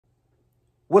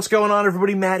What's going on,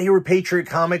 everybody? Matt here with Patriot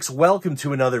Comics. Welcome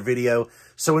to another video.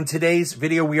 So in today's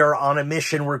video, we are on a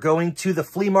mission. We're going to the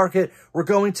flea market. We're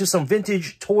going to some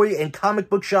vintage toy and comic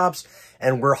book shops,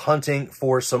 and we're hunting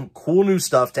for some cool new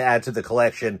stuff to add to the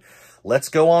collection. Let's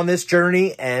go on this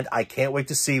journey, and I can't wait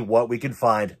to see what we can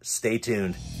find. Stay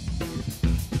tuned.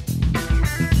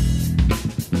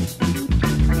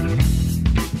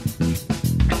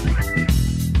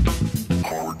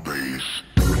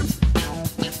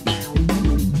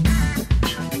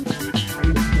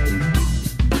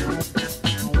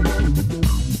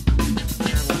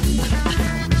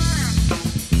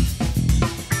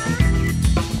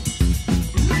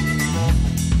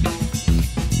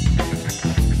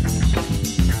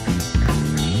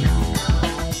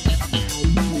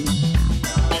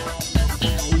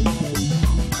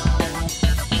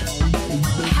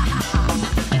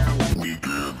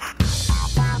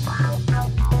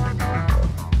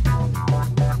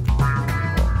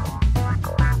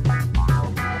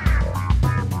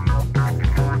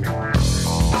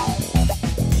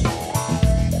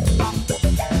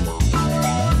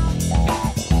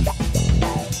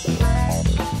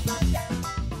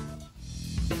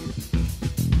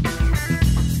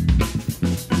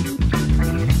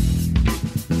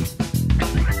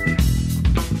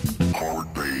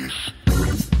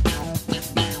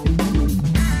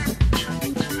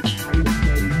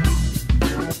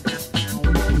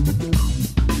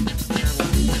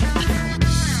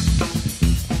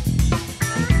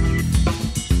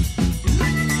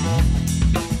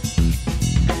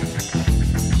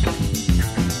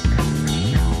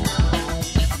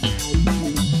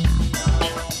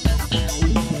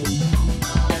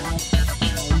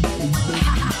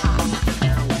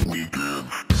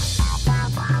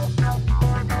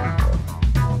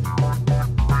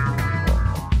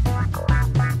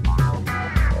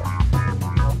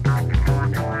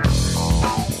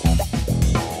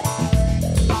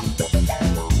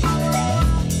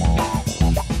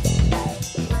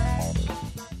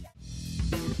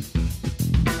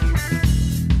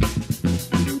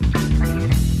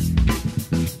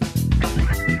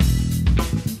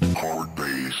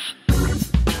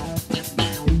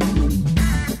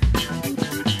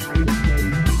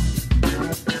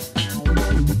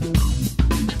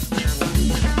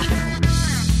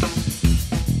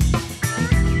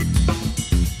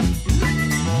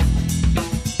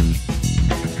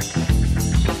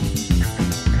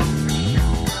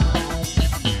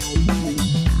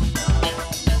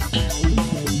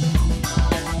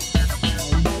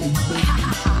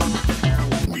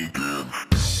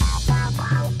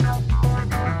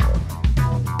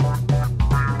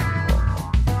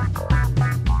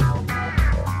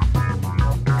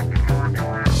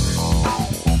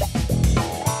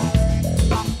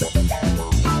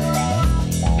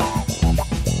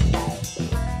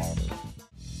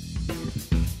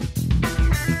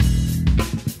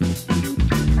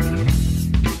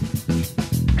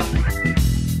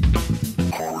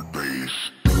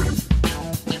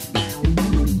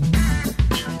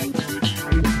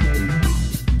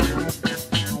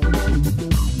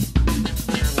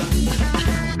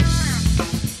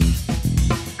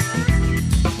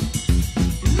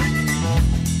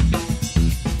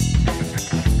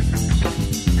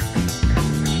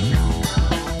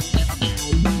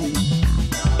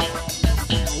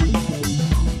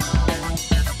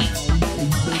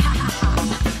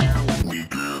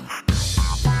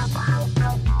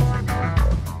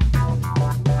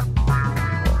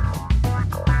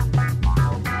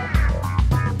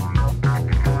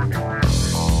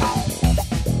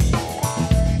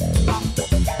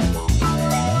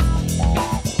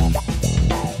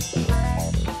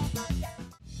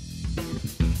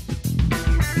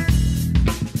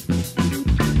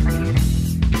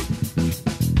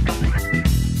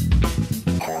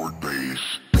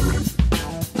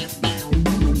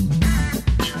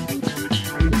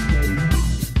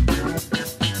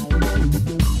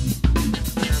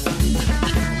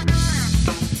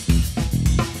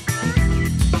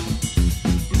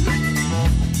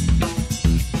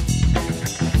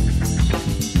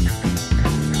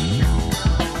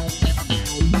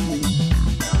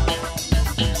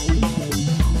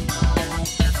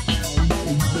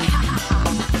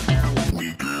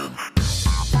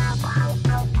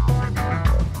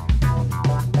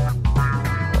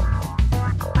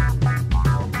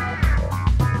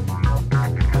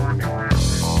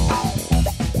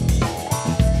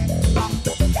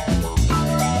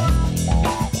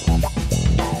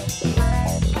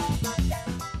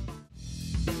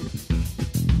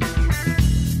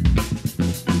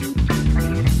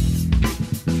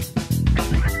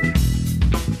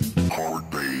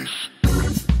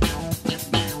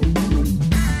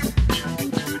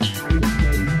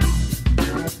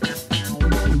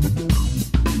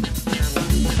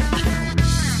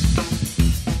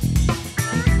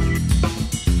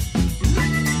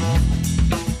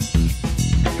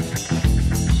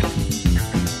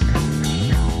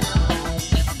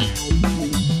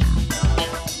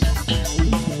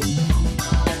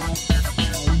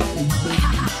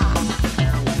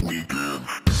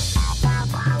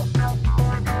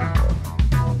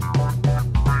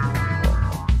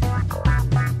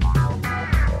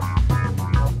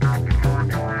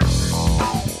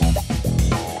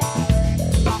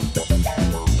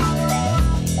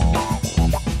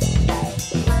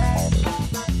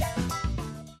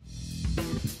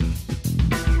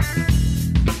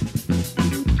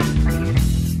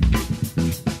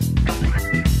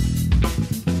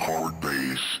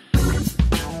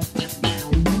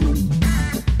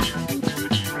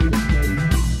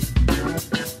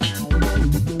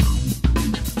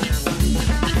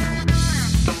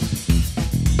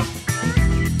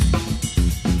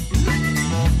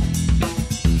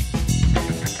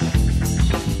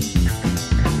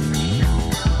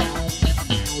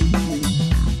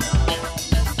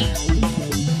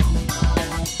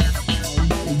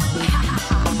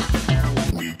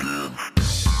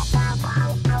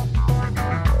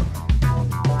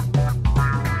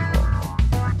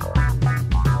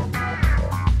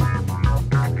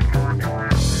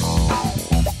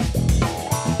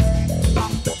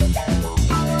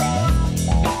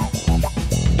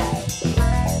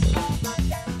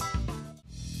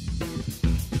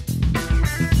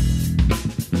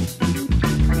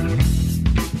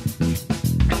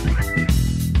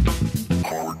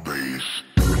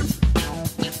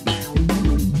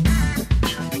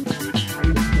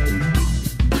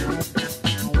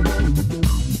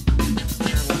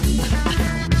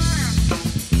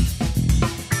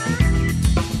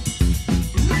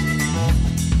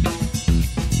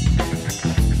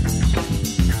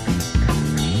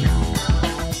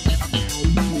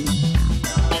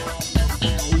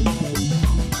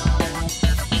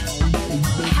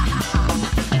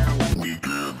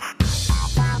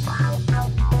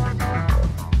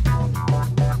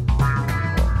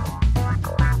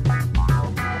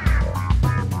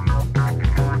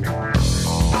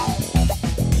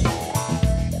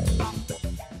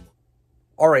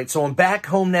 All right, so I'm back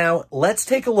home now. Let's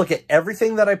take a look at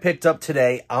everything that I picked up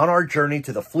today on our journey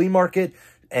to the flea market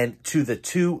and to the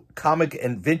 2 comic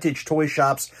and vintage toy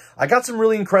shops. I got some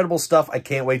really incredible stuff I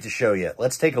can't wait to show you.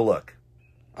 Let's take a look.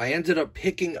 I ended up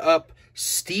picking up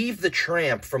Steve the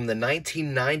Tramp from the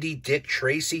 1990 Dick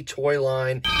Tracy toy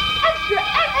line. Extra,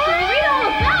 extra, read all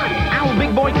about it! Our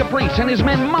big boy Caprice and his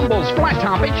men Mumbles, Flat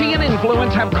Top, Itchy, and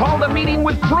Influence have called a meeting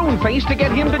with Pruneface to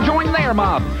get him to join their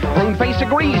mob. Pruneface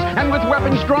agrees, and with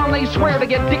weapons drawn, they swear to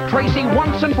get Dick Tracy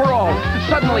once and for all.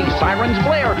 Suddenly, sirens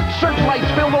blare, searchlights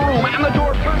fill the room, and the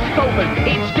door bursts open.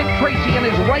 It's Dick Tracy and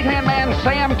his right-hand man,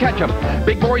 Sam Ketchum.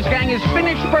 Big Boy's gang is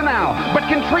finished for now, but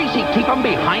can Tracy keep him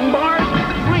behind bars?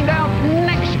 Find out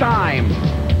next time.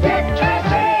 Dick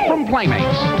Tracy! From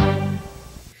Playmates.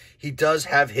 He does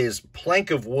have his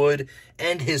plank of wood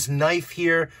and his knife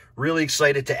here. Really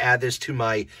excited to add this to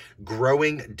my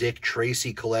growing Dick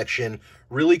Tracy collection.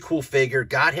 Really cool figure.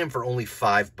 Got him for only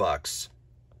 $5.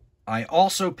 I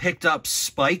also picked up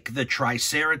Spike the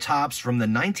Triceratops from the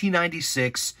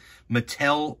 1996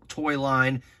 Mattel toy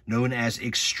line known as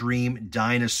Extreme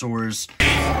Dinosaurs.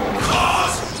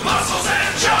 Claws, muscles,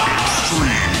 and jaws!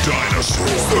 Extreme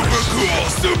Dinosaurs! Super cool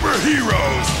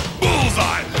superheroes!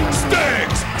 Bullseye,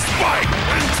 Stings, Spike,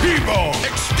 and T-Bone!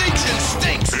 Extinction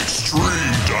stinks!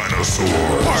 Extreme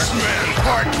Dinosaurs! Part man,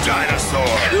 part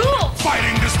dinosaur! Cool!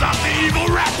 Fighting to stop the evil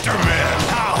Raptor Man!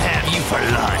 I'll have you for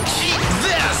lunch! Eat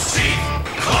this! Teeth,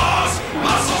 claws,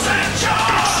 muscles, and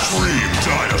jaws! Extreme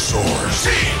Dinosaurs!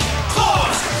 Teeth,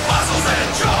 claws, muscles, and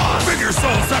jaws! Figure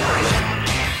sold separately!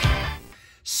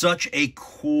 Such a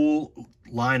cool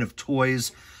line of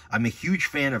toys. I'm a huge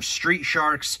fan of Street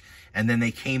Sharks, and then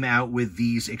they came out with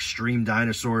these Extreme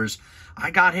Dinosaurs.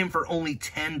 I got him for only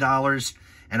 $10,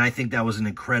 and I think that was an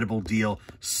incredible deal.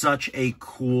 Such a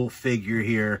cool figure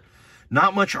here.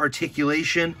 Not much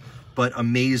articulation, but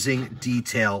amazing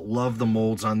detail. Love the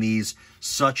molds on these.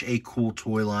 Such a cool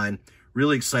toy line.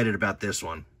 Really excited about this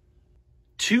one.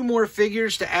 2 more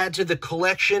figures to add to the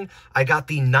collection. I got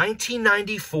the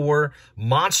 1994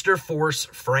 Monster Force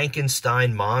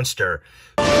Frankenstein monster.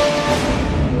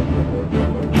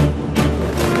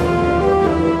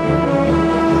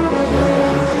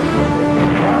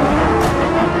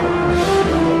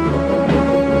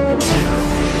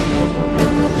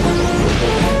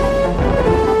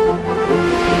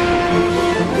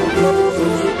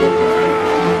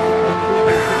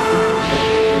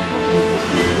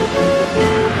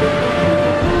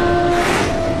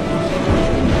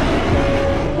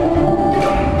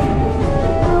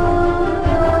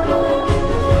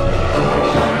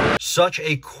 Such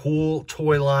a cool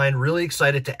toy line. Really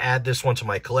excited to add this one to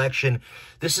my collection.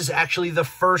 This is actually the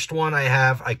first one I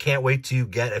have. I can't wait to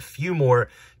get a few more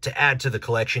to add to the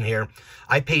collection here.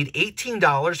 I paid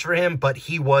 $18 for him, but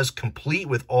he was complete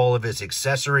with all of his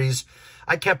accessories.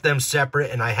 I kept them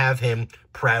separate, and I have him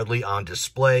proudly on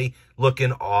display,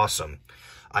 looking awesome.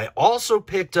 I also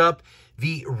picked up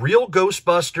the Real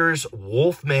Ghostbusters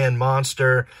Wolfman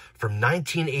monster from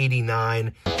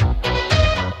 1989.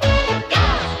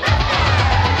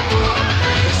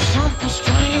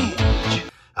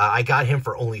 I got him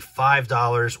for only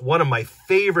 $5. One of my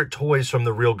favorite toys from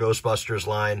the Real Ghostbusters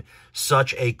line.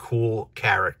 Such a cool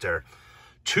character.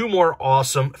 2 more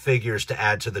awesome figures to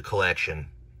add to the collection.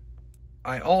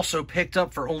 I also picked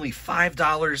up for only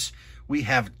 $5, we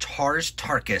have Tars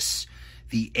Tarkus,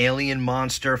 the alien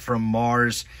monster from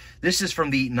Mars. This is from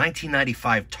the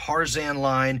 1995 Tarzan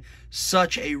line.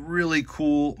 Such a really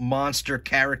cool monster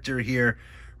character here.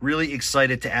 Really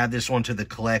excited to add this one to the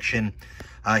collection.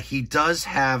 He does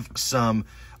have some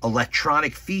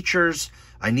electronic features.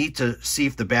 I need to see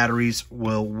if the batteries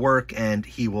will work and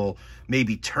he will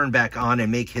maybe turn back on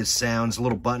and make his sounds. A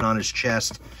little button on his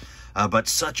chest. But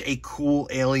such a cool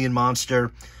alien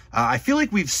monster. I feel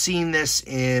like we've seen this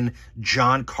in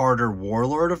John Carter,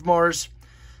 Warlord of Mars.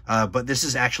 But this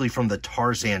is actually from the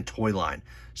Tarzan toy line.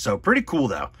 So pretty cool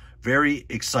though. Very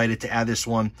excited to add this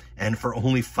one, and for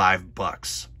only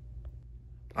 $5.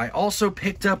 I also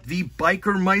picked up the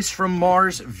Biker Mice from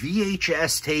Mars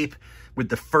VHS tape with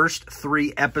the first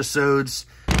 3 episodes.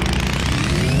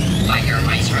 Biker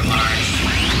Mice from Mars.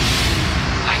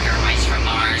 Biker Mice from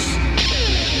Mars.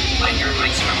 Biker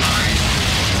Mice from Mars.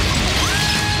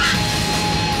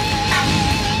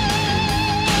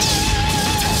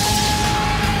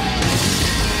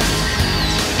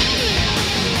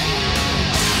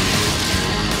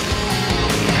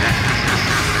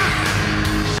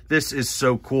 This is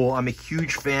so cool. I'm a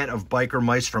huge fan of Biker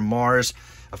Mice from Mars.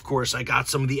 Of course, I got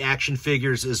some of the action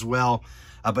figures as well.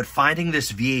 but finding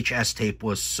this VHS tape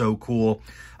was so cool.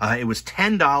 It was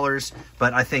 $10,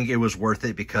 but I think it was worth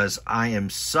it because I am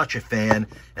such a fan,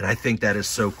 and I think that is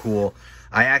so cool.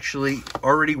 I actually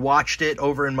already watched it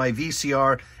over in my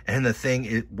VCR, and the thing,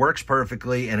 it works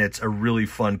perfectly, and it's a really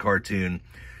fun cartoon.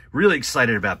 Really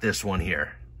excited about this one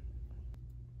here.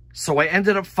 So I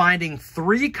ended up finding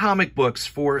 3 comic books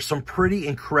for some pretty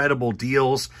incredible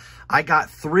deals. I got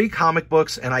 3 comic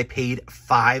books, and I paid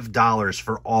 $5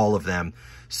 for all of them.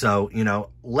 So, you know,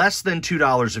 less than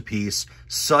 $2 a piece.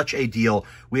 Such a deal.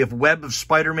 We have Web of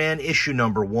Spider-Man issue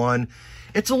number 1.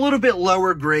 It's a little bit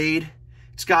lower grade.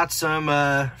 It's got some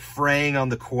fraying on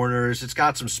the corners. It's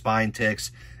got some spine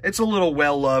ticks. It's a little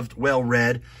well-loved,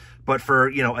 well-read. But for,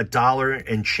 you know,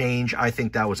 $1 and change, I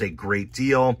think that was a great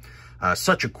deal.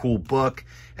 Such a cool book.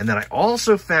 And then I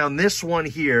also found this one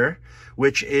here,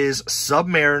 which is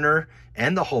Submariner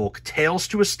and the Hulk, Tales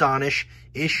to Astonish,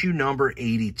 issue number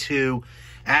 82.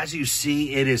 As you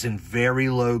see, it is in very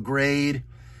low grade.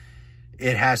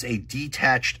 It has a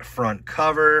detached front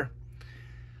cover.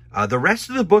 The rest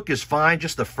of the book is fine,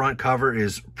 just the front cover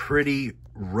is pretty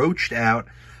roached out.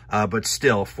 But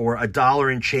still, for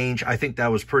 $1 and change, I think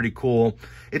that was pretty cool.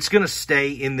 It's going to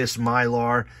stay in this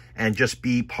Mylar and just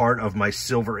be part of my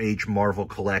Silver Age Marvel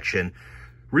collection.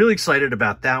 Really excited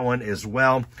about that one as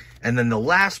well. And then the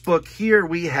last book here,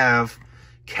 we have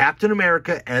Captain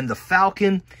America and the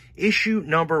Falcon, issue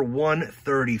number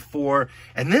 134.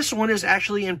 And this one is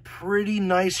actually in pretty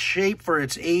nice shape for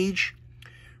its age.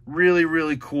 Really,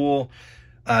 really cool.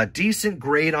 Decent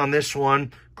grade on this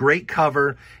one. Great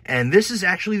cover. And this is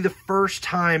actually the first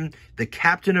time the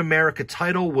Captain America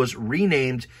title was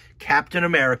renamed Captain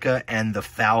America and the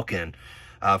Falcon.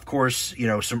 Of course, you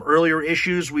know, some earlier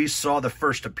issues, we saw the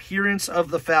first appearance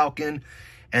of the Falcon.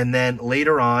 And then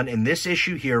later on, in this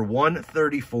issue here,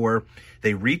 134,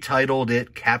 they retitled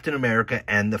it Captain America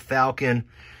and the Falcon.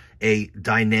 A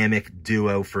dynamic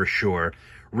duo for sure.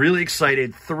 Really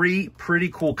excited. 3 pretty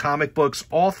cool comic books,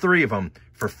 all 3 of them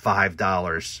for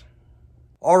 $5.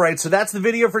 All right, so that's the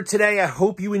video for today. I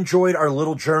hope you enjoyed our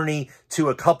little journey to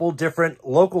a couple different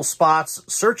local spots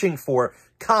searching for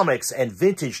comics and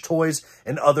vintage toys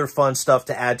and other fun stuff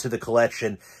to add to the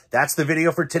collection. That's the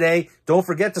video for today. Don't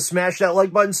forget to smash that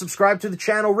like button, subscribe to the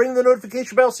channel, ring the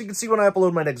notification bell so you can see when I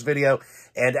upload my next video.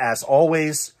 And as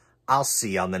always, I'll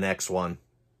see you on the next one.